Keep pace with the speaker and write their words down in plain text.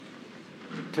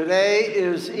Today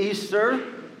is Easter,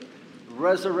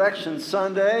 Resurrection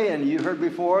Sunday, and you heard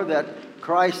before that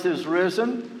Christ is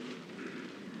risen,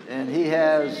 and He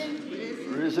has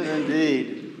risen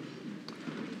indeed.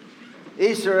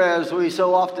 Easter, as we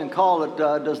so often call it,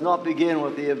 does not begin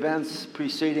with the events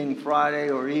preceding Friday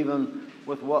or even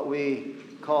with what we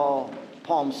call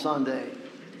Palm Sunday,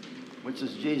 which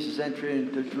is Jesus' entry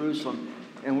into Jerusalem.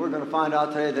 And we're going to find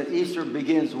out today that Easter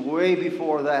begins way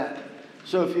before that.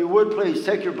 So if you would please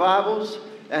take your Bibles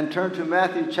and turn to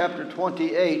Matthew chapter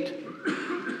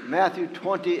 28. Matthew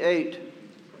 28.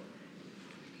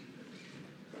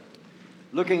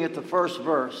 Looking at the first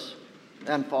verse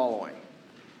and following.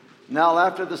 Now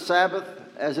after the Sabbath,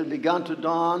 as it begun to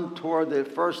dawn toward the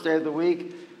first day of the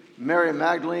week, Mary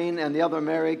Magdalene and the other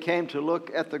Mary came to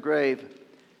look at the grave.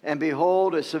 And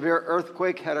behold, a severe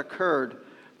earthquake had occurred,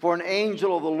 for an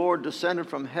angel of the Lord descended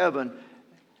from heaven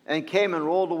and came and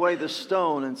rolled away the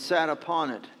stone and sat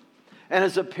upon it. And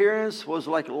his appearance was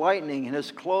like lightning, and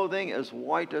his clothing as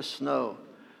white as snow.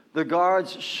 The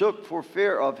guards shook for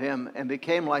fear of him and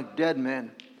became like dead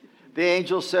men. The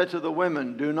angel said to the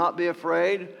women, "Do not be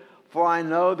afraid, for I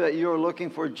know that you are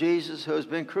looking for Jesus who has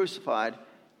been crucified.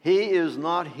 He is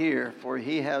not here, for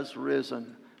he has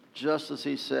risen, just as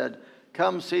he said.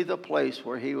 Come see the place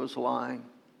where he was lying.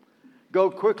 Go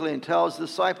quickly and tell his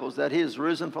disciples that he is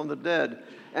risen from the dead.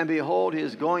 And behold, he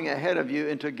is going ahead of you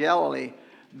into Galilee.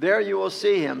 There you will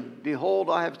see him. Behold,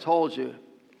 I have told you."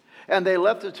 And they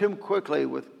left the tomb quickly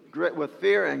with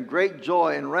fear and great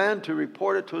joy and ran to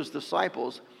report it to his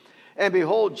disciples. And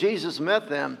behold, Jesus met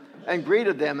them and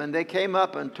greeted them. And they came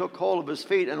up and took hold of his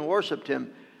feet and worshipped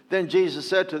him. Then Jesus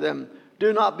said to them,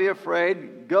 "Do not be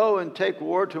afraid. Go and take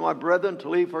word to my brethren to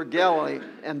leave for Galilee,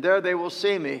 and there they will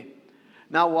see me."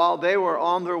 Now while they were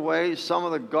on their way, some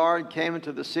of the guard came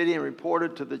into the city and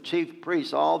reported to the chief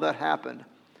priests all that happened.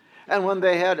 And when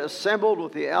they had assembled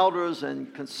with the elders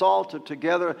and consulted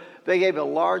together, they gave a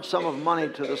large sum of money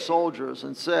to the soldiers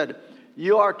and said,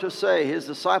 "You are to say, his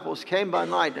disciples came by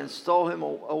night and stole him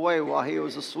away while he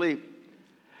was asleep,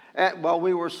 while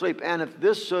we were asleep. And if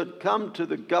this should come to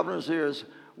the governor's ears,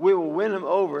 we will win him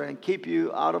over and keep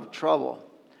you out of trouble."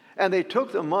 And they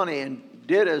took the money and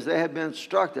did as they had been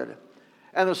instructed.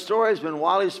 And the story has been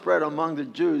widely spread among the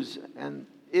Jews and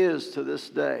is to this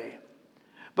day.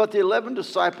 But the 11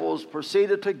 disciples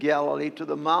proceeded to Galilee, to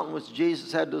the mountain which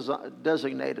Jesus had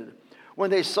designated.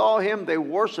 When they saw him, they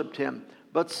worshipped him,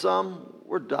 but some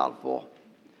were doubtful.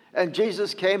 And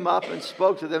Jesus came up and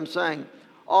spoke to them, saying,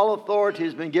 "All authority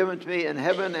has been given to me in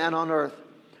heaven and on earth.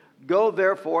 Go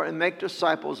therefore and make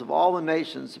disciples of all the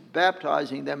nations,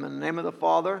 baptizing them in the name of the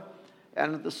Father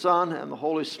and of the Son and the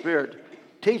Holy Spirit,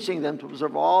 teaching them to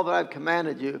observe all that I have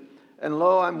commanded you. And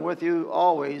lo, I'm with you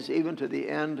always, even to the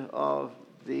end of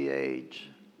the age."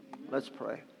 Let's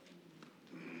pray.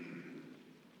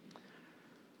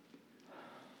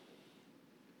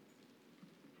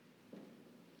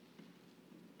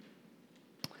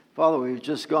 Father, we've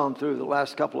just gone through the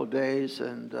last couple of days,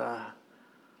 and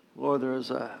Lord, there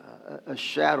is a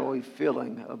shadowy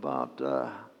feeling about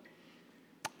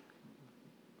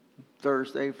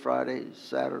Thursday, Friday,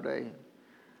 Saturday.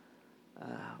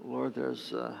 Lord,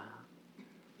 there's a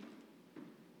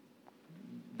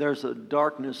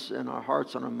darkness in our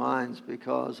hearts and our minds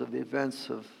because of the events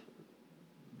of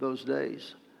those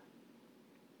days.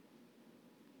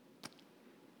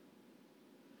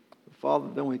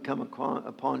 Father, then we come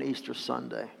upon Easter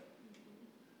Sunday.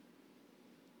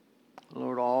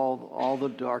 Lord, all the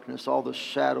darkness, all the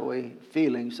shadowy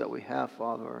feelings that we have,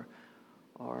 Father,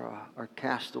 are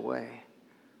cast away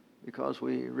because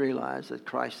we realize that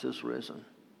Christ is risen.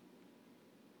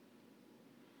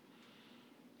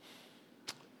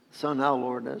 So now,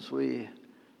 Lord, as we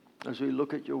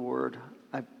look at your word,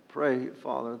 I pray,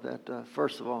 Father, that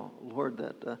first of all, Lord,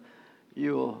 that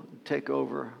you will take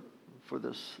over for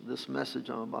this message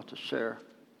I'm about to share.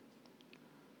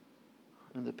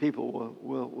 And the people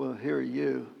will hear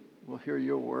you, will hear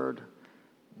your word,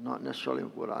 not necessarily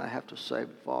what I have to say,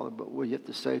 Father, but what you have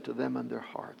to say to them in their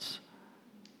hearts.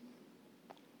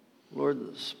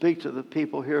 Lord, speak to the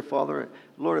people here, Father.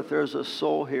 Lord, if there's a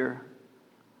soul here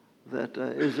that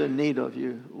is in need of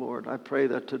you, Lord, I pray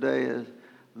that today,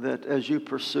 that as you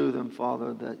pursue them,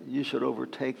 Father, that you should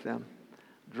overtake them,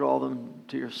 draw them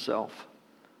to yourself,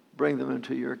 bring them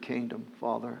into your kingdom,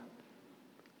 Father.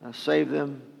 Save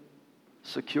them,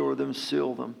 secure them,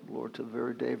 seal them, Lord, to the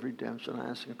very day of redemption. I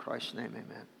ask in Christ's name,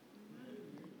 amen.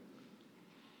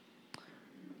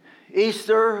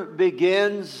 Easter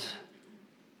begins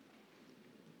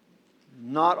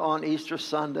not on Easter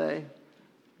Sunday,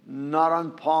 not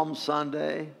on Palm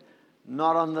Sunday,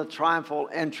 not on the triumphal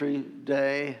entry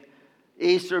day.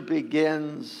 Easter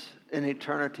begins in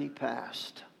eternity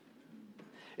past.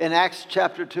 In Acts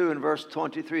chapter 2 and verse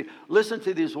 23, listen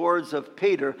to these words of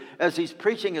Peter as he's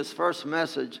preaching his first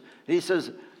message. He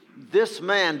says, this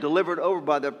man delivered over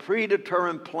by the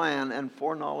predetermined plan and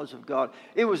foreknowledge of God.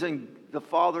 It was in the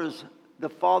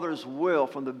Father's will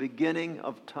from the beginning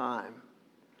of time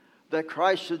that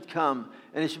Christ should come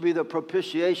and he should be the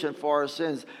propitiation for our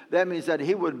sins. That means that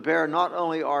he would bear not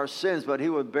only our sins, but he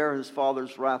would bear his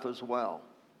Father's wrath as well.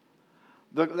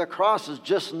 The cross is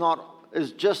just not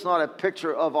a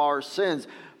picture of our sins.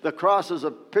 The cross is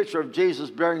a picture of Jesus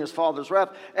bearing his Father's wrath.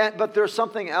 But there's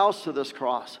something else to this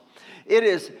cross. It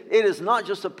is not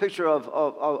just a picture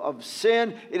of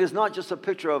sin. It is not just a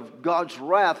picture of God's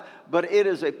wrath, but it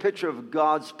is a picture of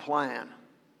God's plan.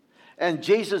 And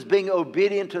Jesus being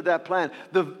obedient to that plan.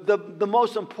 The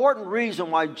most important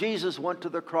reason why Jesus went to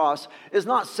the cross is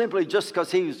not simply just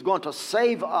because he was going to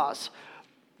save us.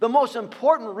 The most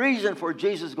important reason for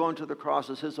Jesus going to the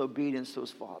cross is his obedience to his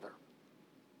Father.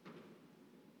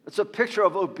 It's a picture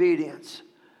of obedience.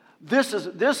 This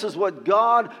is what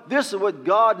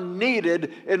God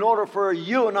needed in order for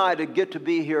you and I to get to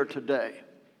be here today.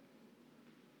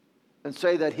 And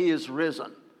say that he is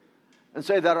risen. And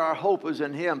say that our hope is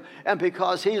in him. And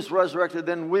because he's resurrected,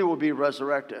 then we will be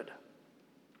resurrected.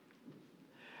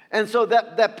 And so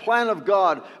that plan of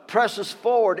God presses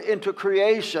forward into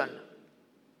creation.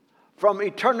 From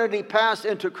eternity past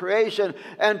into creation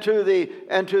and to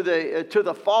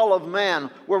the fall of man,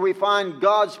 where we find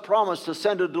God's promise to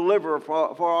send a deliverer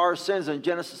for our sins in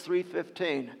Genesis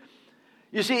 3:15.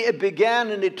 You see, it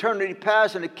began in eternity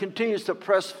past and it continues to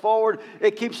press forward.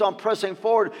 It keeps on pressing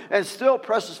forward and still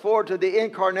presses forward to the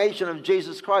incarnation of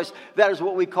Jesus Christ. That is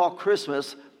what we call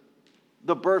Christmas,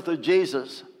 the birth of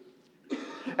Jesus.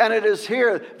 And it is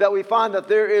here that we find that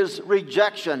there is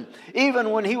rejection.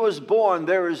 Even when he was born,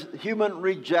 there is human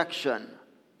rejection.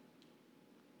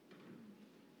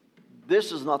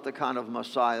 This is not the kind of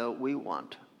Messiah we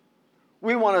want.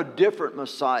 We want a different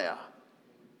Messiah.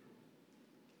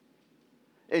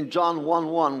 In John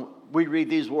 1:1, we read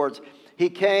these words, he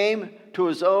came to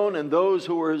his own, and those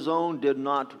who were his own did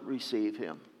not receive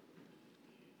him.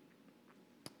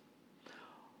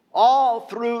 All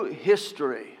through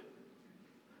history,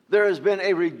 there has been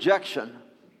a rejection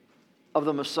of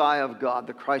the Messiah of God,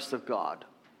 the Christ of God.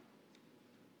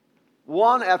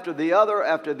 One after the other,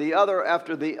 after the other,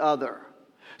 after the other.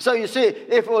 So you see,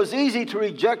 if it was easy to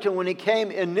reject him when he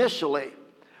came initially,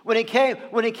 when he came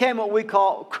what we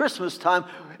call Christmas time,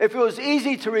 if it was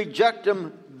easy to reject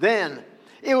him then,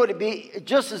 it would be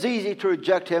just as easy to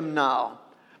reject him now.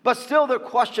 But still the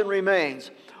question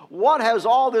remains, what has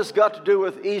all this got to do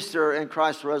with Easter and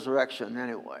Christ's resurrection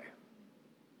anyway?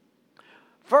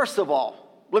 First of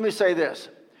all, let me say this.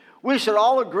 We should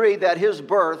all agree that his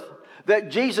birth, that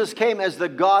Jesus came as the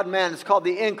God-man, it's called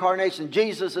the incarnation.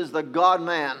 Jesus is the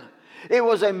God-man. It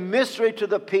was a mystery to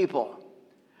the people.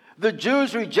 The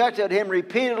Jews rejected him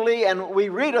repeatedly, and we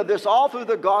read of this all through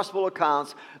the gospel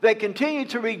accounts. They continue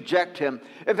to reject him.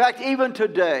 In fact, even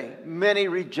today, many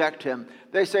reject him.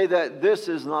 They say that this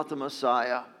is not the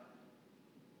Messiah.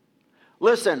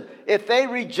 Listen, if they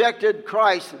rejected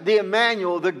Christ, the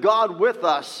Emmanuel, the God with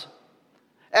us,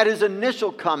 at his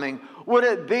initial coming, would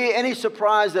it be any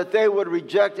surprise that they would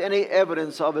reject any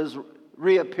evidence of his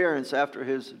reappearance after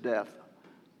his death?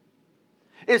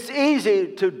 It's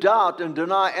easy to doubt and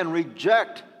deny and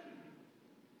reject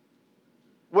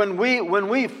when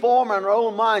we form in our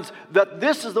own minds that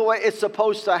this is the way it's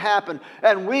supposed to happen.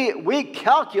 And we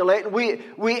calculate and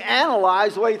we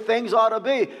analyze the way things ought to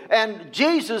be. And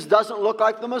Jesus doesn't look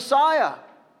like the Messiah.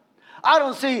 I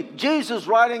don't see Jesus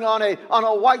riding on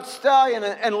a white stallion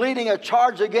and leading a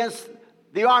charge against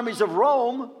the armies of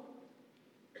Rome.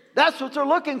 That's what they're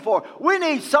looking for. We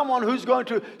need someone who's going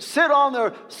to sit on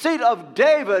the seat of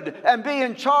David and be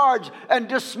in charge and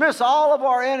dismiss all of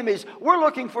our enemies. We're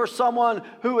looking for someone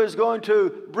who is going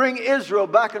to bring Israel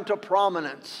back into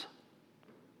prominence.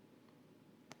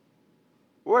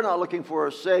 We're not looking for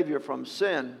a Savior from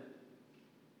sin.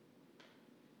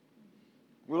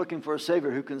 We're looking for a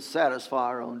Savior who can satisfy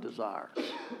our own desires.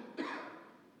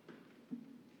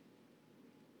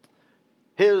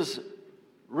 His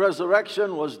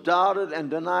resurrection was doubted and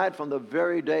denied from the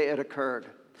very day it occurred.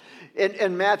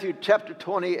 In Matthew chapter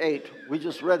 28, we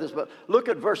just read this, but look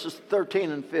at verses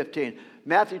 13 and 15.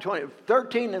 Matthew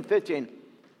 13 and 15.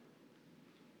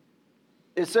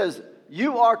 It says,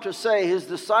 you are to say his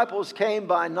disciples came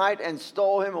by night and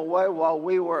stole him away while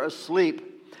we were asleep.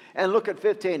 And look at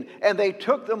 15. And they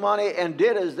took the money and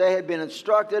did as they had been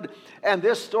instructed. And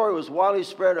this story was widely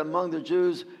spread among the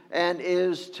Jews and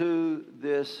is to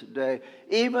this day.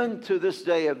 Even to this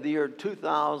day of the year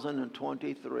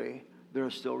 2023, there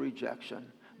is still rejection.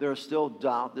 There is still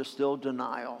doubt. There's still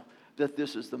denial that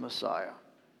this is the Messiah.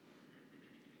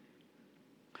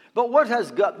 But what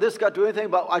has this got to do anything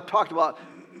about, I talked about,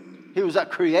 he was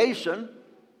at creation.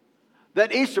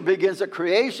 That Easter begins at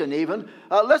creation even.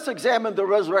 Let's examine the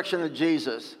resurrection of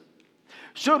Jesus.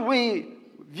 Should we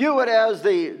view it as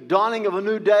the dawning of a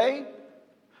new day?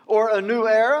 Or a new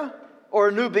era? Or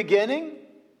a new beginning?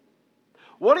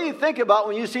 What do you think about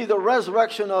when you see the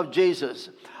resurrection of Jesus?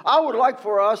 I would like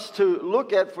for us to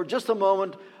look at, for just a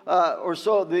moment or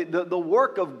so, the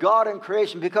work of God in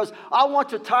creation, because I want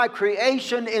to tie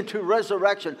creation into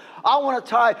resurrection. I want to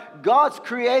tie God's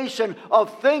creation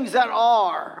of things that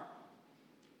are.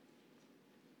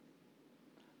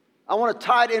 I want to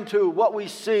tie it into what we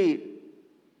see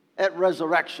at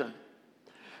resurrection.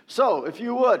 So, if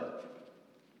you would,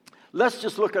 let's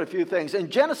just look at a few things.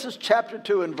 In Genesis chapter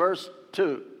 2 and verse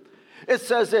 2, it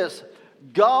says this: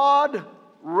 God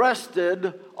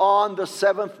rested on the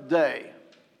seventh day.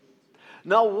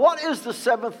 Now, what is the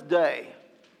seventh day?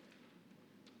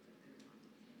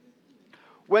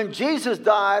 When Jesus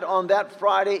died on that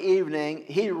Friday evening,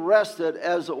 he rested,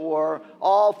 as it were,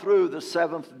 all through the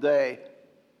seventh day.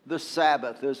 The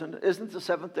Sabbath, isn't it? Isn't the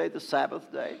seventh day the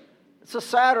Sabbath day? It's a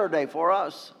Saturday for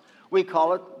us. We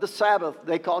call it the Sabbath.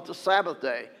 They call it the Sabbath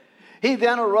day. He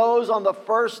then arose on the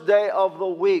first day of the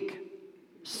week,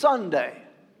 Sunday.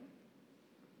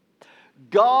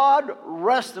 God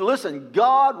rested, listen,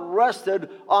 God rested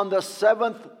on the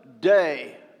seventh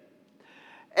day.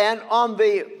 And on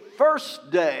the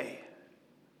first day,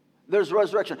 there's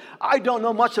resurrection. I don't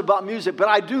know much about music, but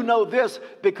I do know this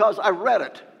because I read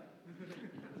it.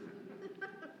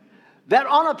 That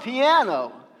on a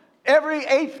piano, every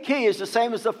eighth key is the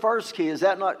same as the first key. Is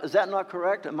that not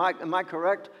correct? Am I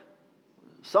correct?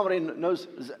 Somebody knows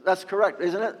that's correct,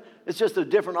 isn't it? It's just a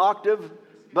different octave,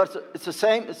 but it's the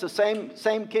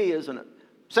same key, isn't it?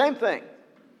 Same thing.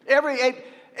 Every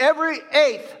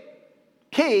eighth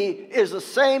key is the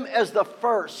same as the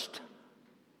first.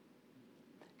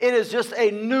 It is just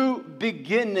a new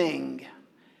beginning.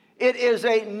 It is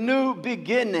a new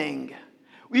beginning.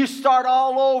 You start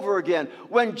all over again.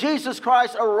 When Jesus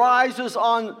Christ arises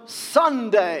on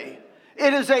Sunday,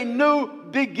 it is a new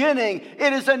beginning.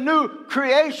 It is a new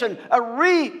creation, a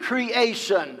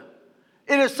recreation.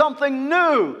 It is something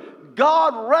new.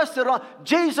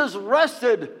 Jesus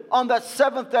rested on that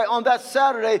seventh day, on that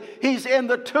Saturday, he's in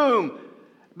the tomb.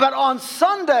 But on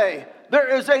Sunday, there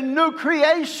is a new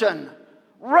creation,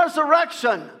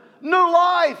 resurrection, new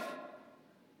life.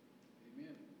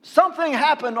 Something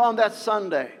happened on that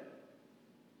Sunday.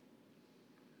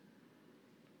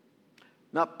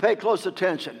 Now pay close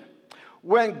attention.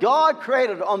 When God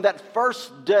created on that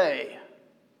first day,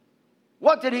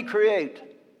 what did he create?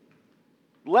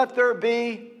 Let there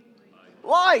be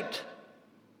light.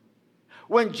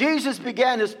 When Jesus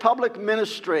began his public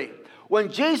ministry,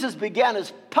 what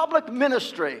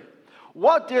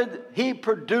did he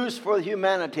produce for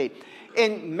humanity?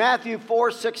 In Matthew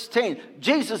 4:16,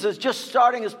 Jesus is just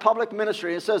starting his public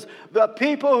ministry. It says, the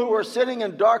people who were sitting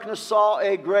in darkness saw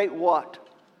a great what?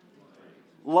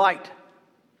 Light.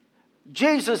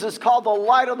 Jesus is called the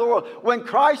light of the world. When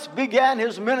Christ began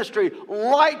his ministry,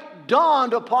 light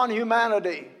dawned upon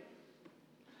humanity.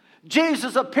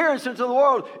 Jesus' appearance into the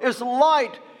world is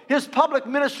light. His public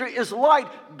ministry is light.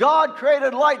 God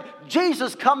created light.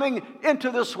 Jesus coming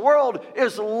into this world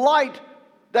is light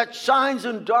that shines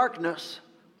in darkness.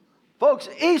 Folks,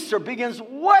 Easter begins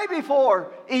way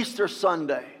before Easter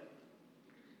Sunday.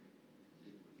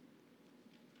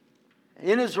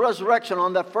 In his resurrection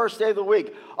on that first day of the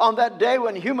week, on that day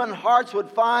when human hearts would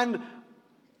find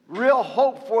real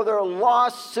hope for their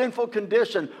lost, sinful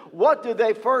condition, what did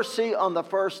they first see on the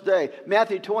first day?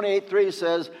 Matthew 28:3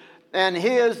 says, and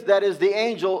his, that is the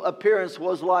angel, appearance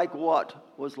was like what?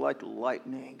 Was like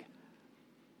lightning.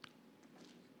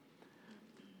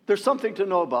 There's something to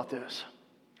know about this.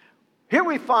 Here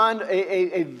we find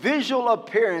a visual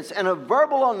appearance and a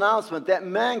verbal announcement that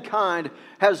mankind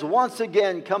has once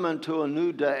again come into a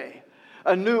new day,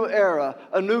 a new era,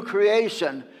 a new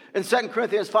creation. In 2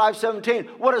 Corinthians 5:17,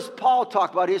 what does Paul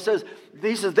talk about? He says,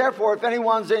 therefore, if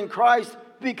anyone's in Christ,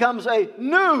 becomes a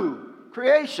new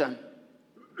creation.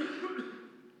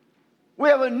 We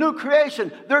have a new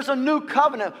creation. There's a new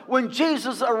covenant. When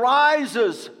Jesus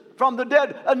arises from the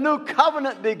dead, a new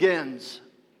covenant begins.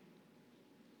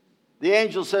 The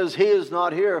angel says he is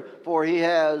not here, for he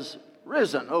has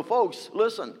risen. Oh, folks,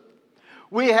 listen.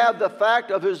 We have the fact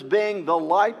of his being the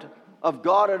light of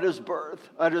God at his birth.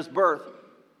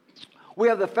 We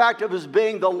have the fact of his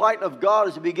being the light of God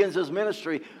as he begins his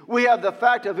ministry. We have the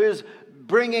fact of his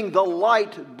bringing the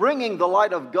light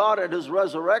of God at his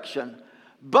resurrection.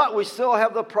 But we still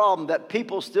have the problem that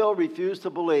people still refuse to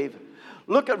believe.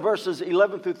 Look at verses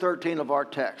 11 through 13 of our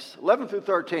text. 11 through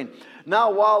 13.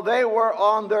 Now, while they were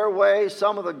on their way,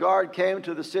 some of the guard came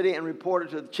to the city and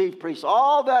reported to the chief priests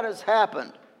all that has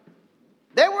happened.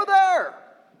 They were there.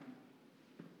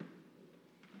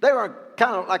 They were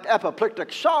kind of like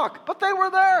apoplectic shock, but they were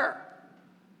there.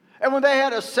 And when they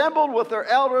had assembled with their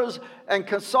elders and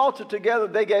consulted together,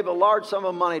 they gave a large sum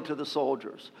of money to the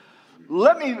soldiers.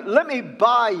 Let me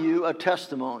buy you a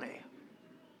testimony.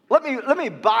 Let me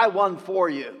buy one for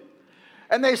you.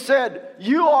 And they said,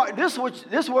 this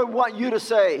is what we want you to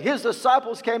say. His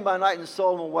disciples came by night and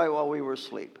stole him away while we were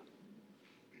asleep.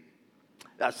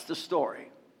 That's the story.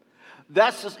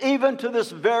 That's just, even to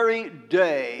this very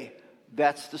day,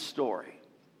 that's the story.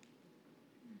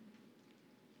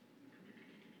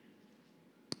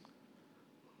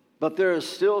 But there is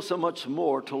still so much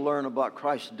more to learn about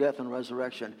Christ's death and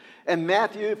resurrection. And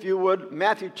Matthew, if you would,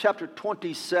 Matthew chapter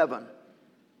 27.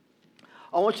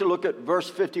 I want you to look at verse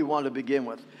 51 to begin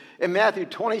with. In Matthew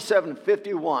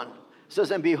 27:51, it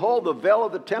says, "And behold, the veil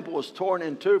of the temple was torn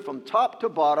in two from top to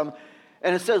bottom."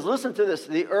 And it says, listen to this,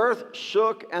 "The earth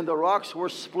shook and the rocks were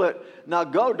split." Now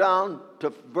go down to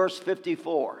verse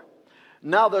 54.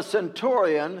 "Now the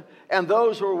centurion and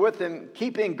those who were with him,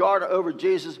 keeping guard over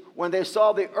Jesus, when they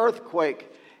saw the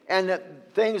earthquake and the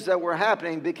things that were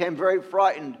happening, became very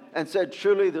frightened and said,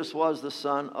 'Truly this was the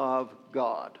Son of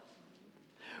God.'"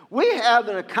 We have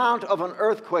an account of an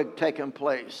earthquake taking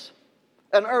place.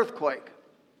 An earthquake.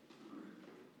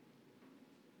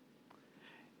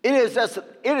 It is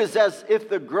as if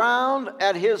the ground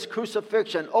at his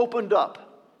crucifixion opened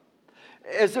up.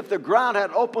 As if the ground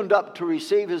had opened up to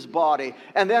receive his body.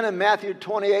 And then in Matthew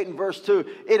 28 and verse 2,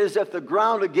 it is as if the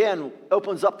ground again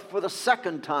opens up for the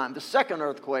second time. The second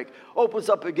earthquake opens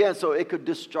up again so it could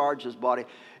discharge his body.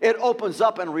 It opens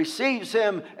up and receives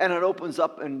him, and it opens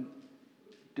up and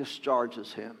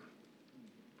discharges him.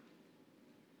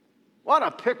 What a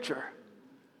picture.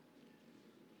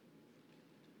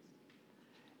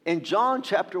 In John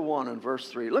chapter 1 and verse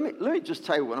 3, let me just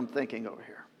tell you what I'm thinking over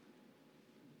here.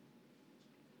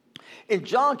 In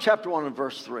John chapter 1 and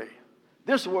verse 3,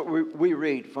 this is what we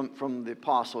read from the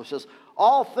apostle. It says,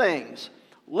 "All things,"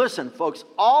 listen folks,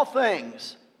 "all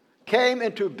things came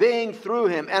into being through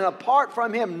him, and apart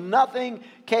from him nothing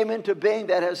came into being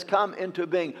that has come into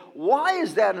being." Why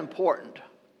is that important?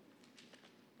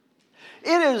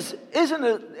 Isn't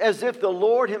it as if the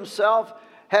Lord himself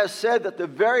has said that the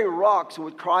very rocks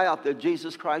would cry out that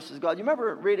Jesus Christ is God? You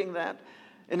remember reading that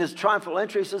in his triumphal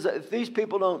entry? He says that if these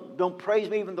people don't praise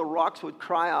me, even the rocks would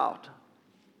cry out.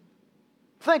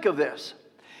 Think of this.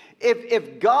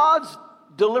 If God's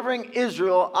delivering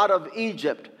Israel out of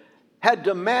Egypt had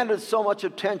demanded so much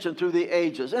attention through the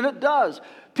ages, and it does.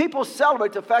 People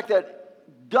celebrate the fact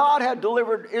that God had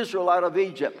delivered Israel out of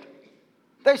Egypt.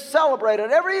 They celebrate it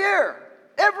every year.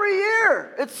 Every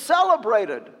year it's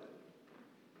celebrated.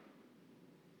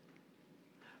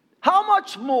 How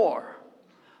much more?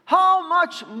 How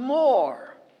much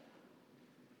more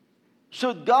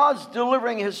should God's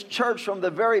delivering his church from the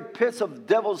very pits of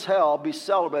devil's hell be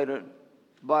celebrated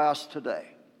by us today?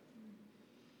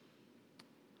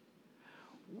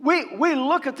 We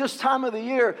look at this time of the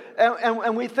year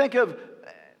and we think of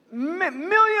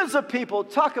millions of people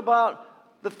talk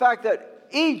about the fact that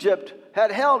Egypt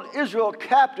had held Israel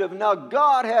captive. Now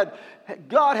God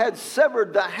had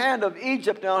severed the hand of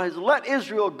Egypt. Now has let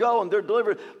Israel go and they're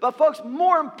delivered. But folks,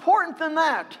 more important than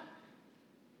that,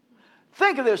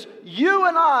 think of this. You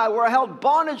and I were held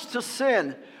bondage to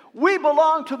sin. We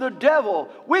belong to the devil.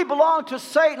 We belong to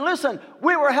Satan. Listen,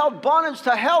 we were held bondage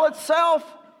to hell itself.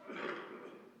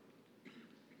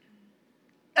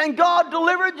 And God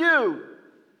delivered you.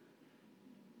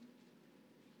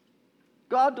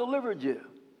 God delivered you.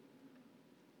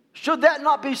 Should that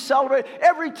not be celebrated?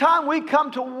 Every time we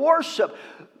come to worship,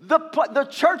 the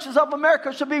churches of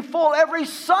America should be full every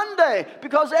Sunday,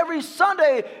 because every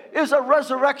Sunday is a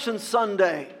resurrection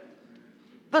Sunday.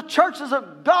 The churches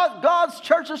of God's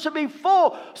churches should be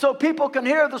full so people can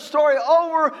hear the story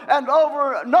over and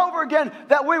over and over again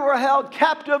that we were held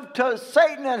captive to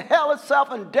Satan and hell itself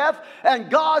and death, and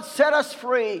God set us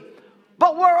free.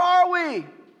 But where are we?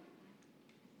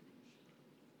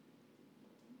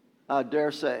 I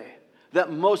dare say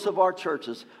that most of our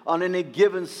churches on any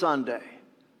given Sunday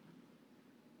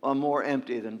are more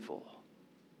empty than full.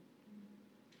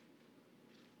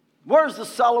 Where's the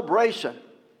celebration?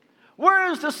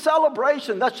 Where is the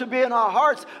celebration that should be in our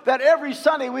hearts, that every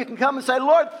Sunday we can come and say,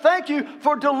 Lord, thank you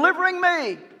for delivering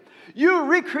me. You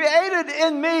recreated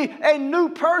in me a new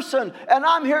person, and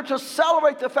I'm here to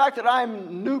celebrate the fact that I'm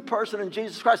a new person in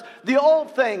Jesus Christ. The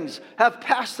old things have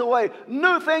passed away.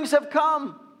 New things have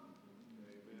come.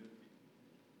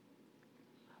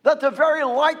 That the very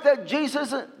light that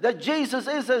Jesus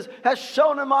is has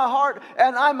shone in my heart,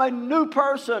 and I'm a new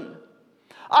person.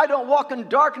 I don't walk in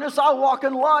darkness, I walk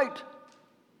in light.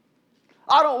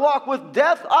 I don't walk with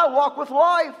death, I walk with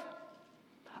life.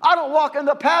 I don't walk in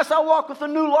the past, I walk with the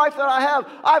new life that I have.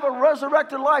 I have a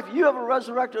resurrected life. You have a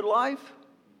resurrected life.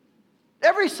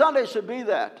 Every Sunday should be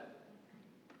that.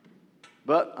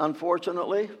 But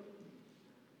unfortunately,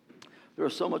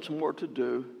 there's so much more to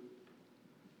do.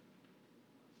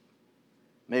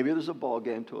 Maybe there's a ball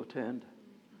game to attend.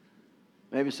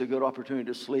 Maybe it's a good opportunity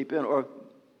to sleep in, or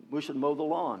we should mow the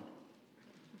lawn.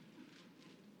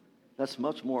 That's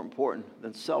much more important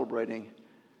than celebrating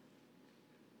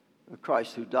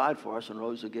Christ who died for us and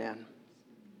rose again.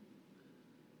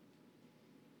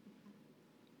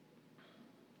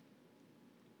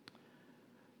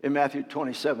 In Matthew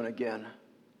 27 again,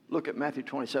 look at Matthew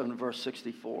 27, verse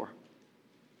 64.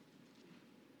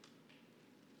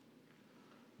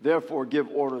 Therefore, give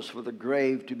orders for the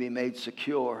grave to be made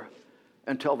secure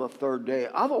until the third day.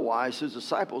 Otherwise, his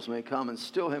disciples may come and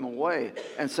steal him away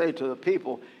and say to the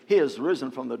people, he has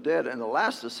risen from the dead, and the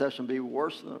last accession be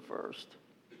worse than the first.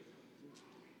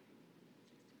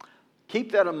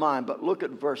 Keep that in mind, but look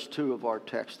at verse 2 of our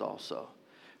text also.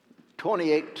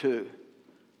 28:2.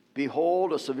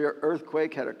 Behold, a severe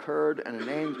earthquake had occurred, and an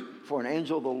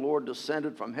angel of the Lord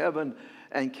descended from heaven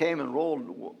and came and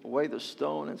rolled away the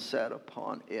stone and sat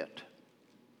upon it.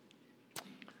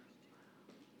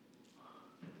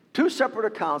 Two separate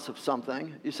accounts of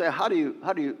something. You say, how do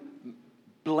you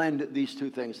blend these two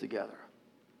things together?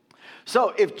 So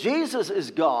if Jesus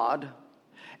is God,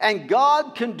 and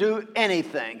God can do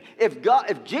anything,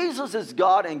 if Jesus is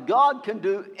God and God can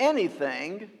do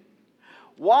anything,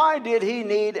 why did he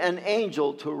need an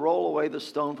angel to roll away the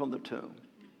stone from the tomb?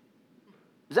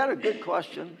 Is that a good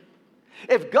question?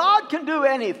 If God can do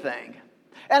anything,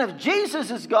 and if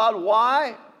Jesus is God,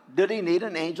 why did he need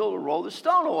an angel to roll the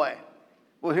stone away?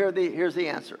 Well, here's the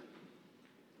answer.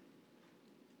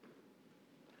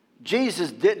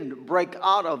 Jesus didn't break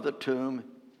out of the tomb.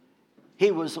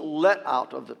 He was let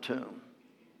out of the tomb.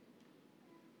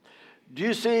 Do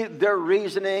you see their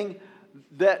reasoning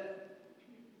that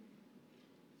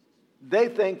they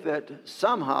think that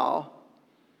somehow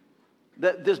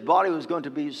that this body was going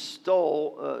to be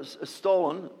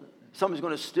stolen, somebody's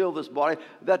going to steal this body,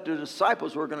 that the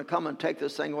disciples were going to come and take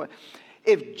this thing away.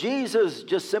 If Jesus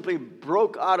just simply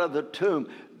broke out of the tomb,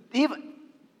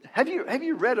 have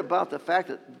you read about the fact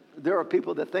that there are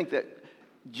people that think that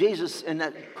Jesus in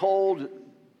that cold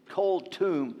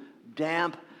tomb,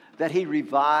 damp, that he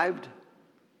revived?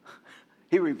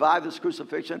 He revived this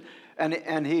crucifixion,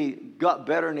 and he got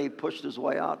better and he pushed his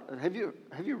way out. Have you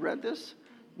read this?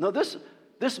 No, this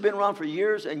has been around for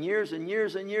years and years and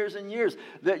years and years and years,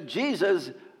 that Jesus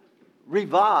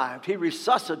revived, he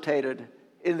resuscitated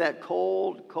in that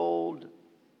cold,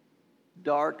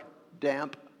 dark,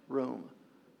 damp room,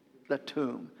 the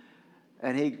tomb.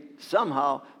 And he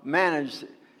somehow managed,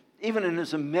 even in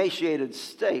his emaciated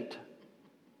state,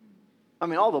 I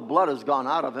mean, all the blood has gone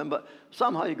out of him, but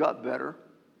somehow he got better.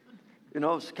 You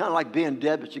know, it's kind of like being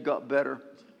dead, but you got better.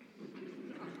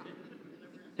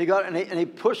 He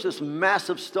pushed this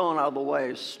massive stone out of the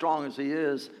way, as strong as he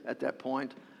is at that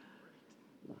point.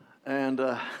 And,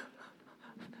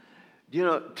 you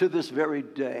know, to this very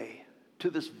day,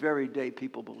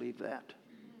 people believe that.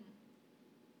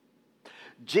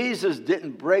 Jesus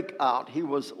didn't break out, he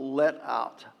was let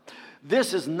out.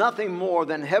 This is nothing more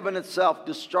than heaven itself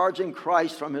discharging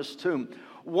Christ from his tomb.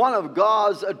 One of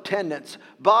God's attendants,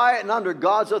 by and under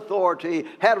God's authority,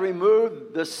 had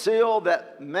removed the seal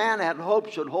that man had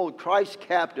hoped should hold Christ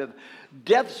captive.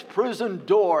 Death's prison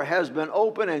door has been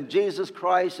opened, and Jesus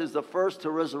Christ is the first to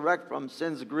resurrect from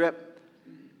sin's grip.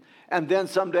 And then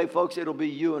someday, folks, it'll be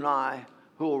you and I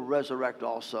who will resurrect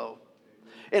also.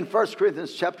 In 1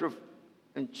 Corinthians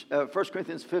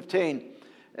 15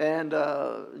 and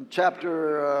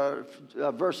chapter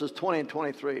verses 20 and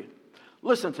 23,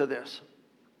 listen to this.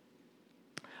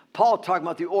 Paul talking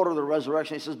about the order of the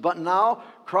resurrection. He says, but now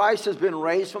Christ has been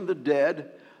raised from the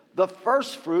dead, the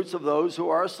first fruits of those who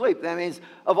are asleep. That means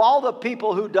of all the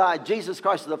people who died, Jesus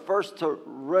Christ is the first to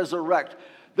resurrect.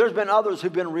 There's been others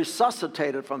who've been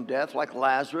resuscitated from death, like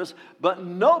Lazarus, but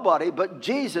nobody but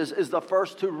Jesus is the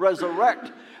first to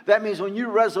resurrect. That means when you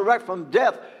resurrect from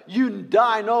death, you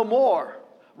die no more.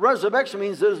 Resurrection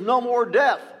means there's no more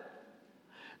death.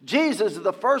 Jesus is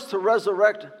the first to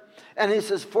resurrect, and he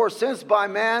says, for since by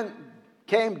man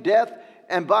came death,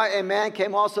 and by a man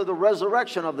came also the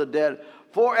resurrection of the dead.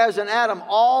 For as in Adam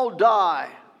all die.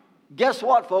 Guess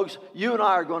what, folks? You and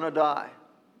I are going to die.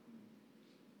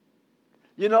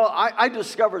 You know, I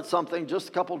discovered something just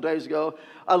a couple days ago.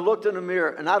 I looked in the mirror,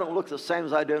 and I don't look the same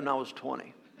as I did when I was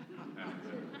 20.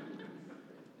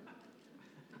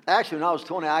 Actually, when I was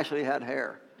 20, I actually had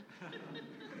hair.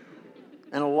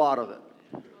 And a lot of it.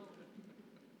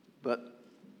 But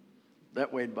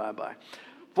that went bye-bye.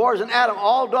 For as in Adam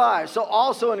all die, so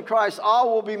also in Christ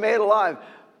all will be made alive.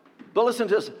 But listen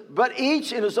to this. But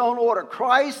each in his own order.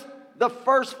 Christ the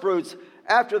firstfruits.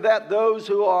 After that, those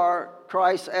who are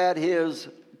Christ at his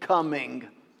coming.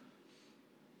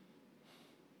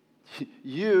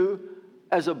 You,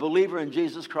 as a believer in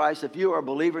Jesus Christ, if you are a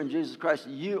believer in Jesus Christ,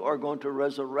 you are going to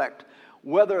resurrect.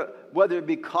 Whether it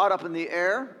be caught up in the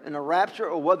air in a rapture,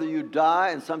 or whether you die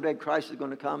and someday Christ is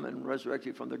going to come and resurrect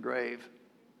you from the grave.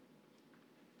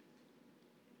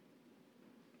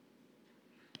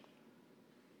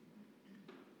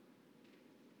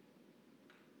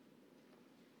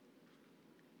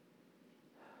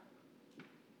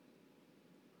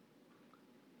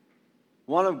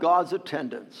 One of God's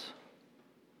attendants,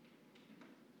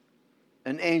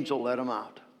 an angel, let him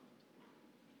out.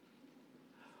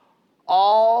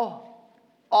 All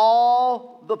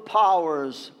the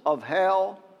powers of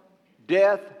hell,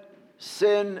 death,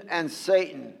 sin, and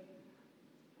Satan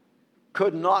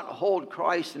could not hold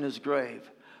Christ in his grave.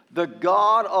 The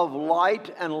God of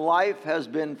light and life has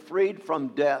been freed from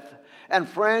death. And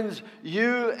friends,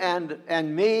 you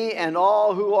and me and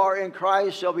all who are in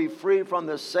Christ shall be freed from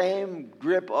the same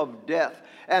grip of death.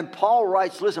 And Paul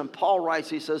writes,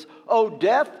 he says, O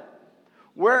death,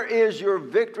 where is your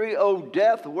victory? O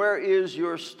death, where is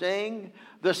your sting?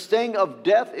 The sting of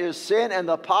death is sin, and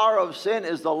the power of sin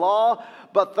is the law.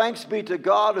 But thanks be to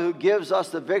God who gives us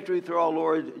the victory through our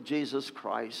Lord Jesus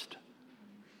Christ.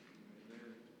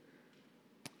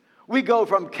 We go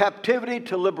from captivity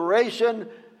to liberation.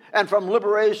 And from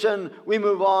liberation, we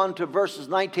move on to verses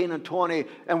 19 and 20,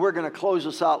 and we're going to close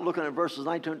this out looking at verses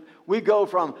 19. We go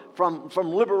from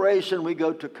liberation, we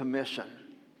go to commission.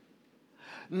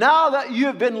 Now that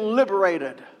you've been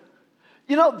liberated,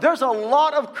 you know, there's a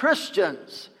lot of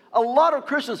Christians,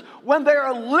 when they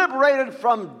are liberated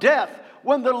from death,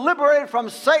 when they're liberated from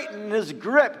Satan and his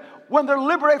grip, when they're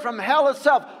liberated from hell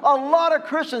itself, a lot of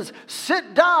Christians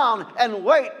sit down and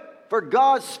wait for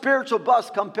God's spiritual bus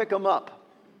to come pick them up.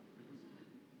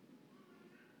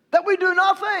 That we do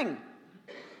nothing.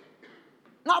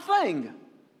 Nothing.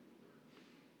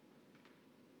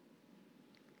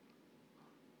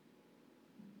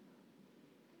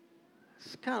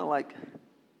 It's kind of like,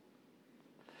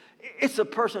 it's a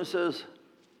person who says,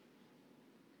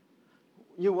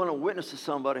 you want to witness to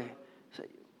somebody, say,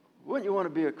 wouldn't you want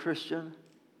to be a Christian?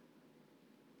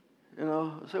 You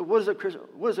know, say, what is a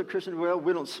Christian? Well,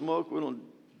 we don't smoke, we don't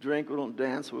drink, we don't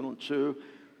dance, we don't chew,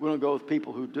 we don't go with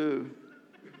people who do.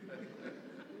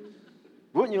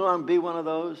 Wouldn't you want to be one of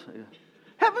those?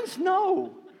 Heavens,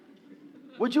 no.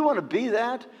 Would you want to be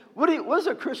that? What is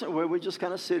a Christian? Well, we just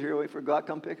kind of sit here, wait for God to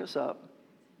come pick us up.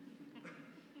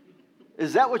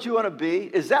 Is that what you want to be?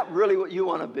 Is that really what you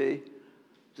want to be?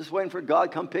 Just waiting for God to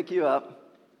come pick you up?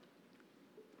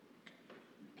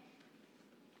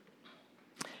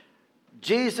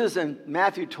 Jesus in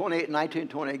Matthew 28, 19,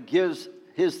 20 gives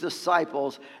his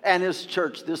disciples and his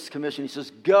church this commission. He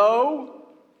says, go.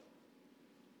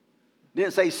 He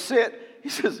didn't say sit. He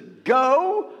says,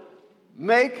 go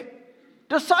make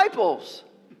disciples.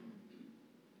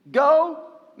 Go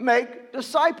make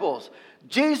disciples.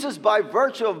 Jesus, by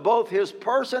virtue of both his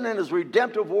person and his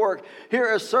redemptive work,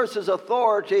 here asserts his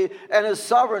authority and his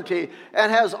sovereignty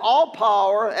and has all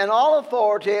power and all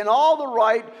authority and all the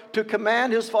right to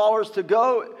command his followers to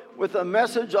go with the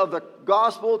message of the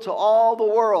gospel to all the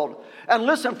world. And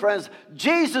listen, friends,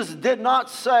 Jesus did not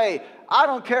say, I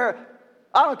don't care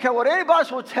what anybody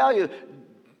else will tell you.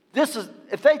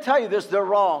 If they tell you this, they're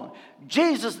wrong.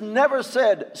 Jesus never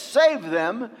said save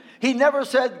them. He never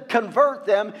said convert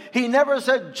them. He never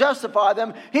said justify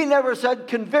them. He never said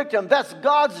convict them. That's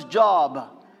God's job.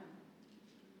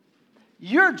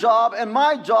 Your job and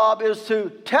my job is to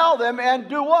tell them and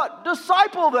do what?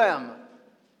 Disciple them.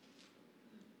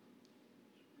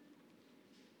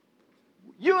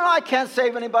 You and I can't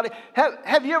save anybody.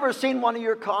 Have you ever seen one of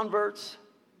your converts?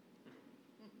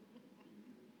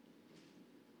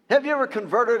 Have you ever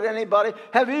converted anybody?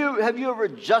 Have you ever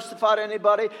justified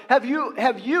anybody? Have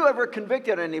you ever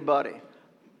convicted anybody?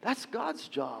 That's God's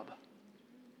job.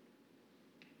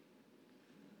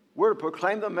 We're to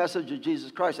proclaim the message of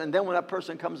Jesus Christ. And then when that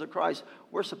person comes to Christ,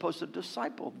 we're supposed to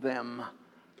disciple them.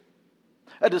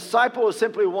 A disciple is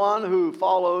simply one who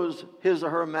follows his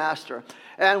or her master.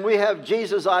 And we have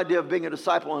Jesus' idea of being a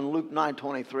disciple in Luke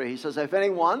 9:23. He says,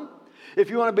 if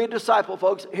you want to be a disciple,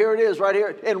 folks, here it is right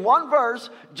here. In one verse,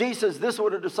 Jesus, this is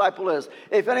what a disciple is.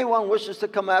 If anyone wishes to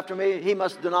come after me, he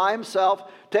must deny himself,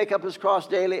 take up his cross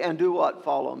daily, and do what?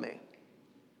 Follow me.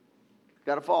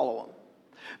 Got to follow him.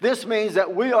 This means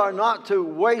that we are not to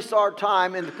waste our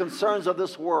time in the concerns of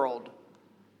this world.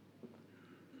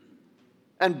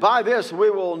 And by this, we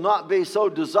will not be so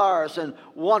desirous in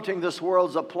wanting this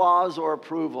world's applause or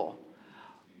approval.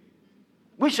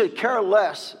 We should care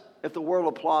less if the world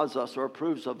applauds us or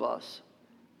approves of us.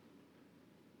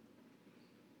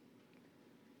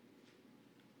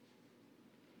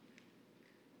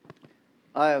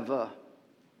 I have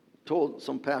told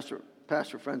some pastor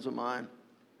friends of mine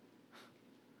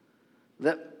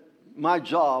that my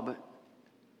job,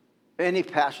 any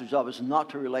pastor's job, is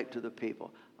not to relate to the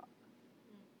people.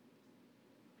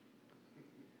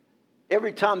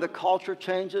 Every time the culture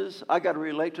changes, I got to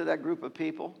relate to that group of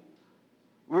people.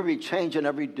 We'll be changing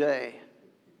every day.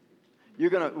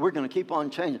 We're gonna keep on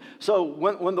changing. So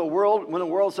when the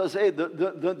world says, hey,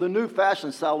 the new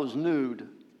fashion style is nude,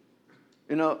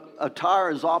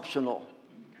 attire is optional.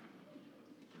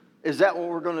 Is that what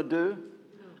we're going to do?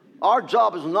 Our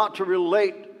job is not to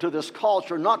relate to this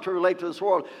culture, not to relate to this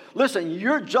world. Listen,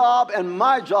 your job and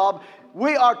my job,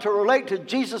 we are to relate to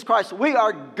Jesus Christ. We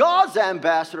are God's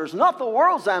ambassadors, not the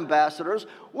world's ambassadors.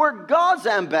 We're God's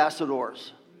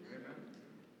ambassadors.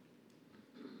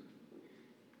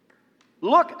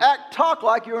 Look, act, talk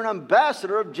like you're an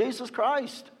ambassador of Jesus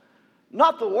Christ,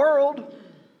 not the world.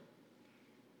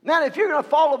 Man, if you're going to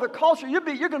follow the culture, you're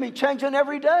going to be changing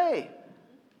every day.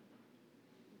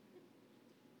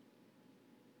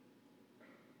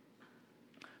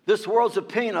 This world's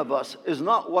opinion of us is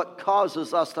not what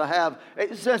causes us to have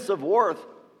a sense of worth.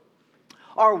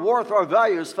 Our worth, our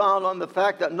value is found on the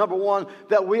fact that, number one,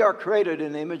 that we are created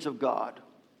in the image of God.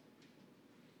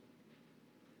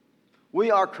 We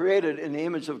are created in the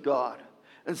image of God.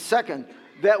 And second,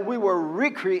 that we were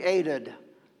recreated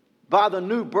by the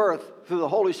new birth through the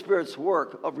Holy Spirit's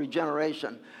work of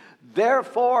regeneration.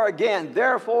 Therefore,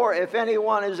 if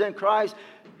anyone is in Christ,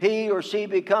 he or she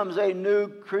becomes a new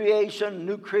creation,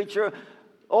 new creature.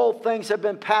 Old things have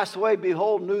been passed away.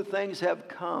 Behold, new things have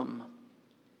come.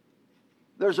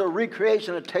 There's a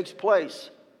recreation that takes place.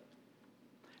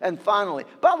 And finally,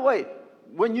 by the way,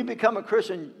 when you become a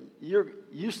Christian,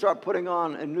 you start putting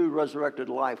on a new resurrected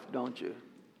life, don't you?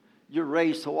 You're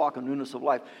raised to walk in newness of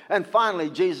life. And finally,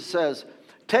 Jesus says,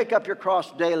 take up your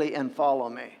cross daily and follow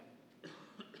me.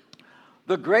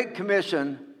 The Great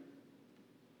Commission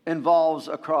involves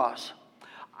a cross.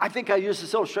 I think I used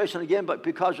this illustration again, but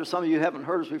because some of you haven't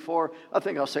heard this before, I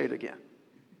think I'll say it again.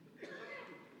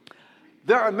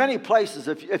 There are many places,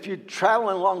 if you're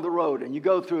traveling along the road and you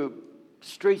go through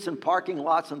streets and parking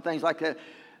lots and things like that,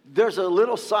 there's a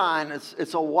little sign,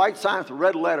 it's a white sign with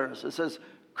red letters. It says,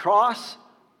 cross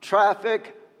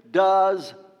traffic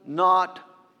does not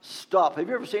stop. Have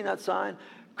you ever seen that sign?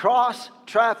 Cross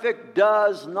traffic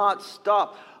does not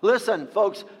stop. Listen,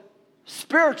 folks,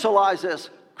 spiritualize this.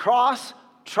 Cross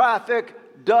traffic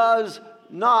does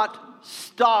not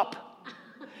stop.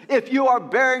 If you are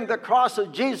bearing the cross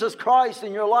of Jesus Christ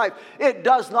in your life, it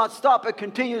does not stop. It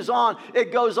continues on.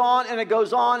 It goes on and it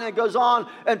goes on and it goes on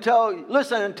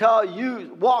until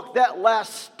you walk that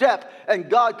last step and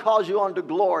God calls you on to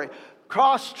glory.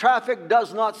 Cross traffic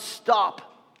does not stop.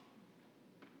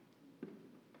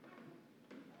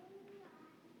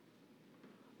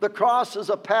 The cross is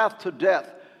a path to death.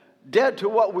 Dead to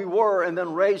what we were and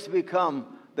then raised to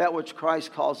become that which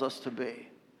Christ calls us to be.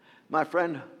 My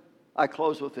friend, I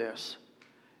close with this.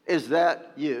 Is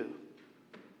that you?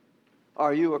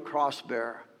 Are you a cross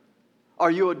bearer?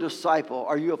 Are you a disciple?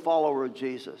 Are you a follower of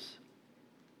Jesus?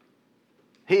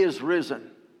 He is risen.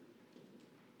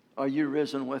 Are you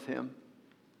risen with him?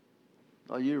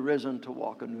 Are you risen to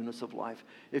walk in newness of life?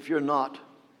 If you're not,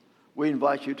 we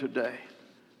invite you today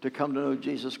to come to know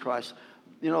Jesus Christ.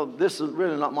 You know, this is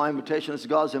really not my invitation. It's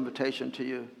God's invitation to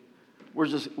you.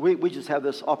 We just have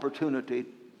this opportunity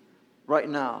right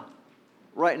now.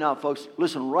 Right now, folks,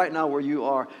 listen, right now where you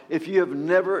are, if you have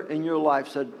never in your life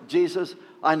said, Jesus,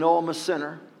 I know I'm a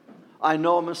sinner. I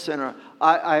know I'm a sinner.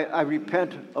 I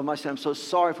repent of my sin. I'm so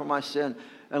sorry for my sin.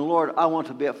 And Lord, I want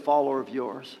to be a follower of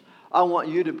yours. I want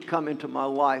you to come into my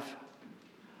life.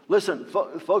 Listen,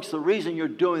 folks, the reason you're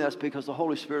doing that is because the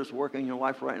Holy Spirit is working in your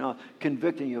life right now,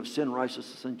 convicting you of sin,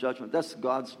 righteousness, and judgment. That's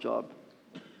God's job.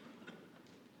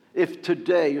 If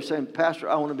today you're saying, Pastor,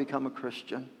 I want to become a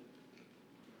Christian,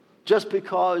 just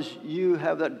because you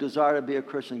have that desire to be a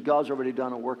Christian, God's already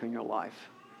done a work in your life.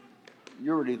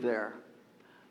 You're already there.